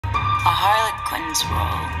A Harley Quinn's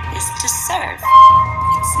role is to serve.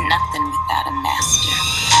 It's nothing without a master.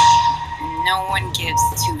 No one gives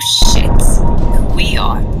two shits who we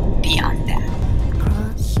are beyond that.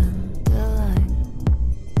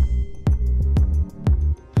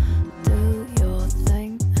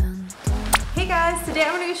 Hey guys, today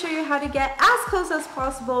I'm going to show you how to get as close as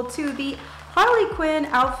possible to the Harley Quinn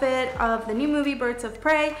outfit of the new movie Birds of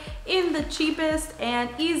Prey in the cheapest and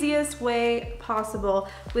easiest way possible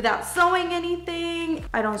without sewing anything.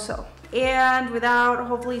 I don't sew. And without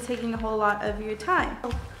hopefully taking a whole lot of your time.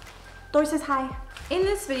 Thor says hi. In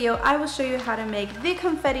this video, I will show you how to make the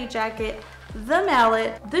confetti jacket, the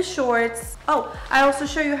mallet, the shorts. Oh, I also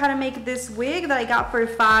show you how to make this wig that I got for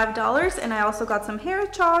 $5, and I also got some hair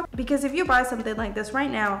chalk, because if you buy something like this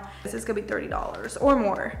right now, this is gonna be $30 or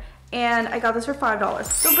more. And I got this for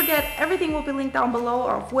 $5. Don't forget, everything will be linked down below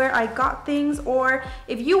of where I got things, or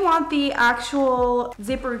if you want the actual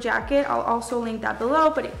zipper jacket, I'll also link that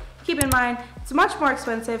below, but keep in mind, it's much more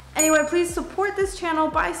expensive. Anyway, please support this channel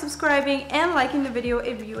by subscribing and liking the video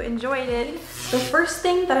if you enjoyed it. The first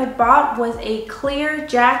thing that I bought was a clear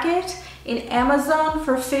jacket in Amazon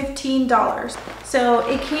for $15. So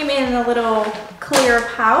it came in a little clear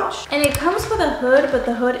pouch, and it comes with a hood, but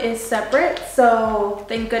the hood is separate. So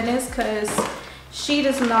thank goodness, because she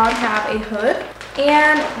does not have a hood.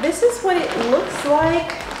 And this is what it looks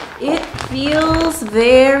like. It feels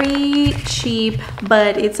very cheap,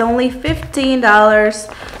 but it's only $15,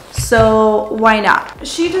 so why not?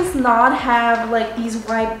 She does not have like these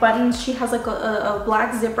white buttons. She has like a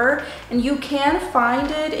black zipper, and you can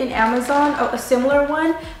find it in Amazon, a similar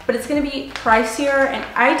one, but it's gonna be pricier, and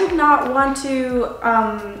I did not want to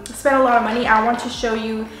spend a lot of money. I want to show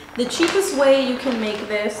you the cheapest way you can make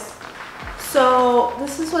this. So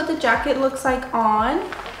this is what the jacket looks like on.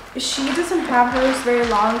 She doesn't have hers very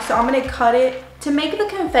long, so I'm gonna cut it. To make the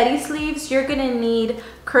confetti sleeves, you're gonna need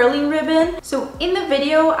curling ribbon. So in the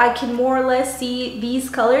video, I can more or less see these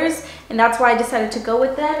colors, and that's why I decided to go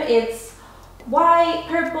with them. It's white,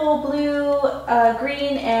 purple, blue,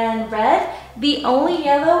 green, and red. The only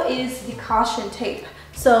yellow is the caution tape.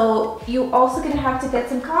 So you also gonna have to get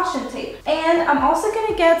some caution tape. And I'm also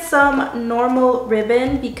gonna get some normal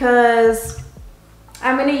ribbon, because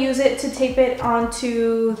I'm gonna use it to tape it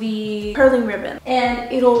onto the curling ribbon,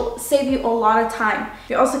 and it'll save you a lot of time.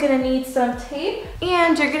 You're also gonna need some tape,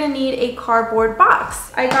 and you're gonna need a cardboard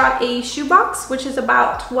box. I got a shoe box, which is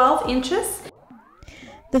about 12 inches.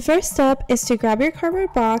 The first step is to grab your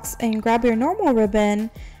cardboard box and grab your normal ribbon,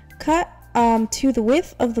 cut to the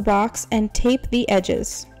width of the box, and tape the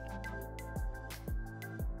edges.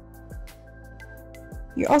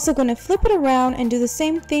 You're also going to flip it around and do the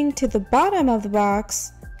same thing to the bottom of the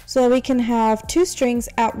box, so that we can have two strings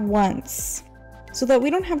at once. So that we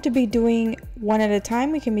don't have to be doing one at a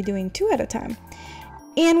time, we can be doing two at a time.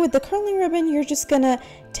 And with the curling ribbon, you're just going to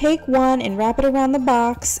take one and wrap it around the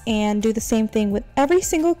box and do the same thing with every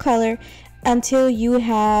single color until you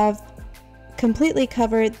have completely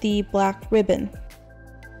covered the black ribbon.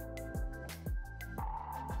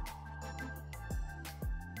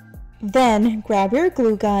 Then grab your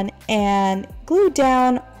glue gun and glue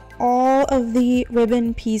down all of the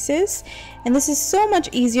ribbon pieces. And this is so much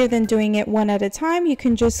easier than doing it one at a time. You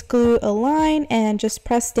can just glue a line and just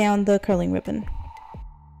press down the curling ribbon.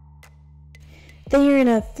 Then you're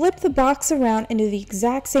going to flip the box around and do the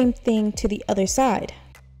exact same thing to the other side.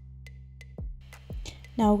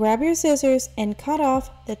 Now grab your scissors and cut off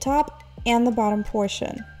the top and the bottom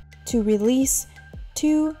portion to release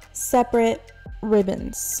two separate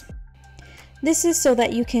ribbons. This is so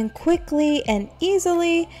that you can quickly and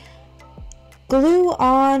easily glue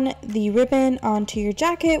on the ribbon onto your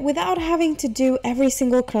jacket without having to do every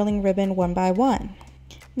single curling ribbon one by one.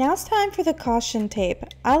 Now it's time for the caution tape.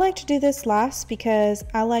 I like to do this last because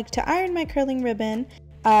I like to iron my curling ribbon.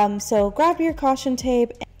 So grab your caution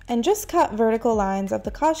tape and just cut vertical lines of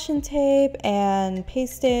the caution tape and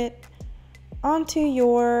paste it onto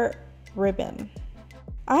your ribbon.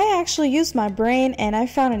 I actually used my brain, and I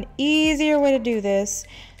found an easier way to do this.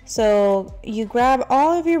 So you grab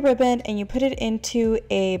all of your ribbon and you put it into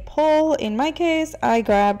a pole. In my case, I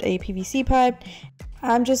grabbed a PVC pipe.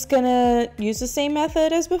 I'm just gonna use the same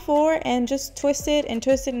method as before and just twist it and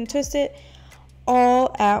twist it and twist it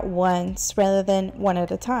all at once rather than one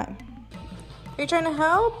at a time. Are you trying to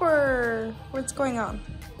help, or what's going on?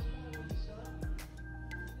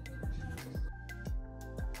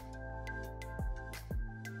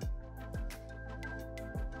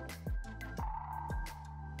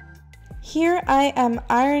 Here I am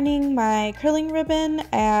ironing my curling ribbon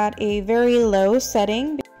at a very low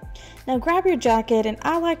setting Now grab your jacket, and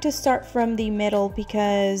I like to start from the middle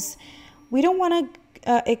because we don't want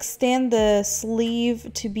to extend the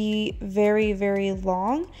sleeve to be very, very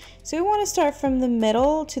long. So we want to start from the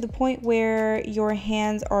middle to the point where your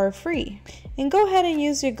hands are free. And go ahead and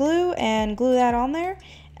use your glue and glue that on there.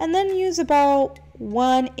 And then use about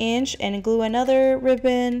 1 inch and glue another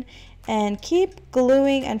ribbon and keep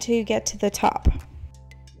gluing until you get to the top.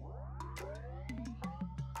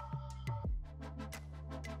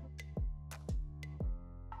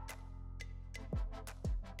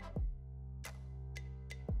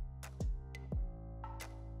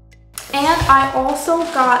 And I also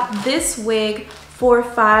got this wig for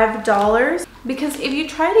 $5 because if you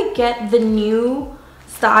try to get the new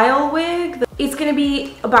style wig, it's gonna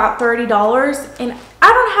be about $30, and I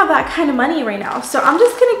don't have that kind of money right now, so I'm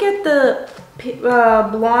just gonna get the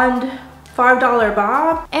blonde $5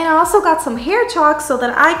 bob. And I also got some hair chalk so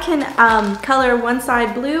that I can color one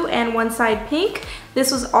side blue and one side pink.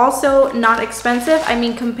 This was also not expensive, I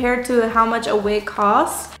mean, compared to how much a wig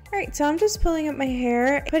costs. Alright, so I'm just pulling up my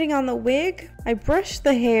hair, putting on the wig. I brush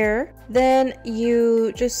the hair, then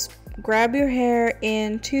you just grab your hair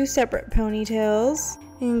in 2 separate ponytails.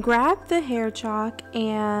 And grab the hair chalk,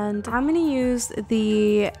 and I'm going to use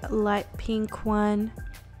the light pink one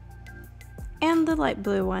and the light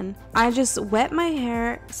blue one. I just wet my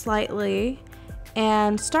hair slightly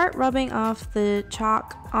and start rubbing off the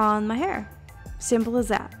chalk on my hair. Simple as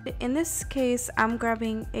that. In this case, I'm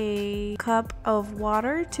grabbing a cup of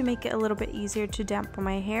water to make it a little bit easier to dampen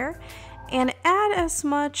my hair, and add as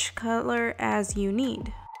much color as you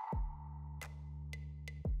need.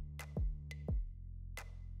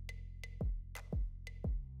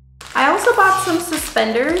 I also bought some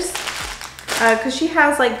suspenders because she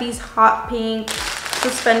has like these hot pink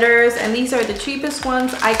suspenders, and these are the cheapest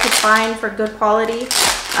ones I could find for good quality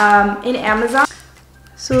in Amazon.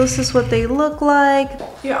 So this is what they look like.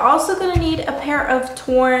 You're also gonna need a pair of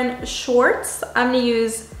torn shorts. I'm gonna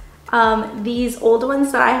use these old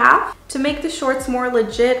ones that I have. To make the shorts more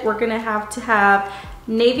legit, we're gonna have to have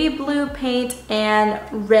navy blue paint and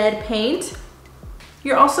red paint.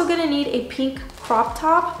 You're also gonna need a pink crop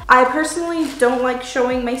top. I personally don't like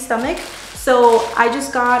showing my stomach, so I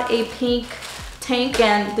just got a pink tank,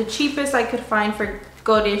 and the cheapest I could find for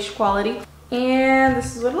goodish quality. And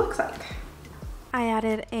this is what it looks like. I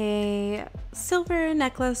added a silver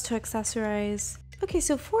necklace to accessorize. Okay,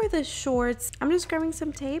 so for the shorts, I'm just grabbing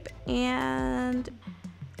some tape and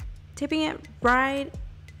taping it right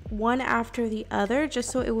one after the other, just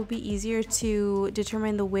so it will be easier to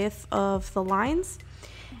determine the width of the lines.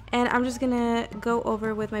 And I'm just gonna go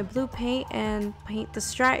over with my blue paint and paint the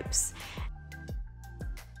stripes.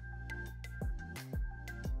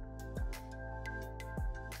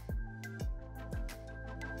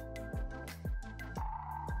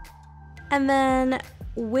 And then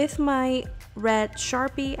with my red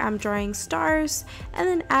Sharpie, I'm drawing stars and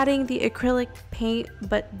then adding the acrylic paint,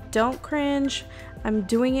 but don't cringe, I'm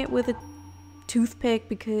doing it with a toothpick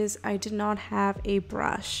because I did not have a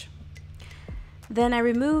brush. Then I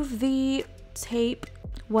remove the tape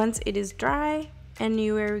once it is dry, and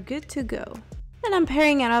you are good to go. Then I'm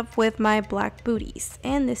pairing it up with my black booties,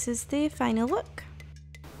 and this is the final look.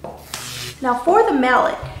 Now for the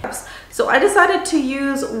mallet, so I decided to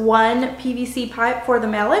use one PVC pipe for the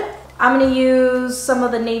mallet. I'm gonna use some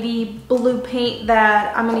of the navy blue paint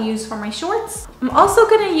that I'm gonna use for my shorts. I'm also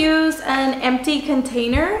gonna use an empty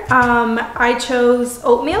container. I chose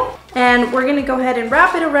oatmeal, and we're gonna go ahead and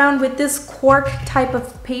wrap it around with this cork type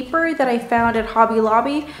of paper that I found at Hobby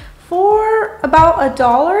Lobby for about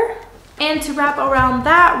 $1. And to wrap around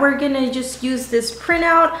that, we're gonna just use this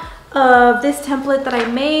printout of this template that I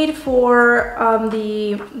made for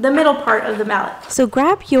the middle part of the mallet. So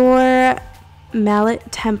grab your mallet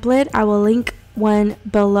template, I will link one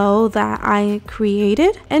below that I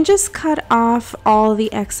created, and just cut off all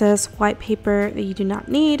the excess white paper that you do not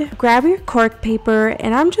need. Grab your cork paper,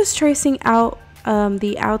 and I'm just tracing out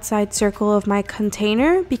the outside circle of my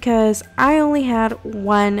container because I only had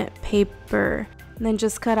one paper. And then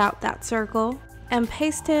just cut out that circle and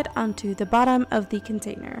paste it onto the bottom of the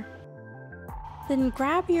container. Then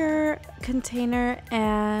grab your container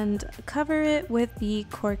and cover it with the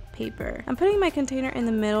cork paper. I'm putting my container in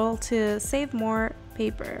the middle to save more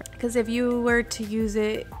paper, because if you were to use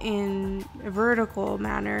it in a vertical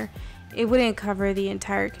manner, it wouldn't cover the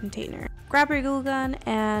entire container. Grab your glue gun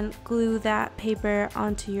and glue that paper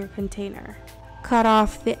onto your container. Cut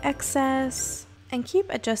off the excess and keep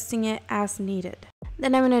adjusting it as needed.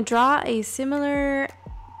 Then I'm going to draw a similar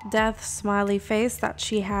death smiley face that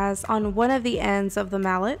she has on one of the ends of the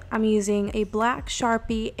mallet. I'm using a black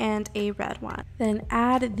Sharpie and a red one. Then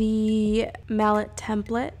add the mallet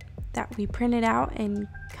template that we printed out and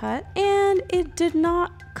cut. And it did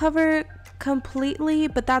not cover completely,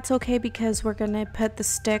 but that's okay because we're gonna put the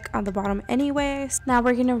stick on the bottom anyways. Now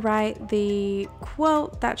we're gonna write the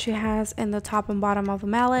quote that she has in the top and bottom of the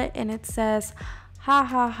mallet, and it says, "Ha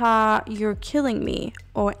ha ha, you're killing me,"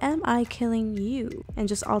 or "Am I killing you?" And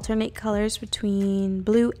just alternate colors between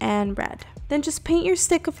blue and red. Then just paint your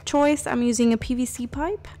stick of choice. I'm using a PVC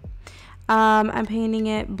pipe. I'm painting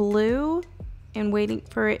it blue and waiting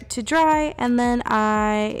for it to dry, and then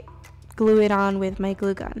I glue it on with my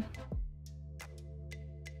glue gun.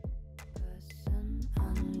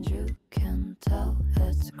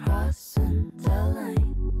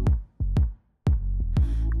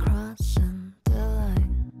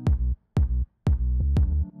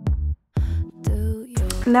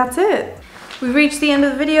 And that's it. We've reached the end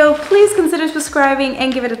of the video. Please consider subscribing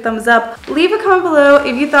and give it a thumbs up. Leave a comment below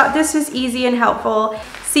if you thought this was easy and helpful.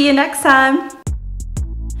 See you next time.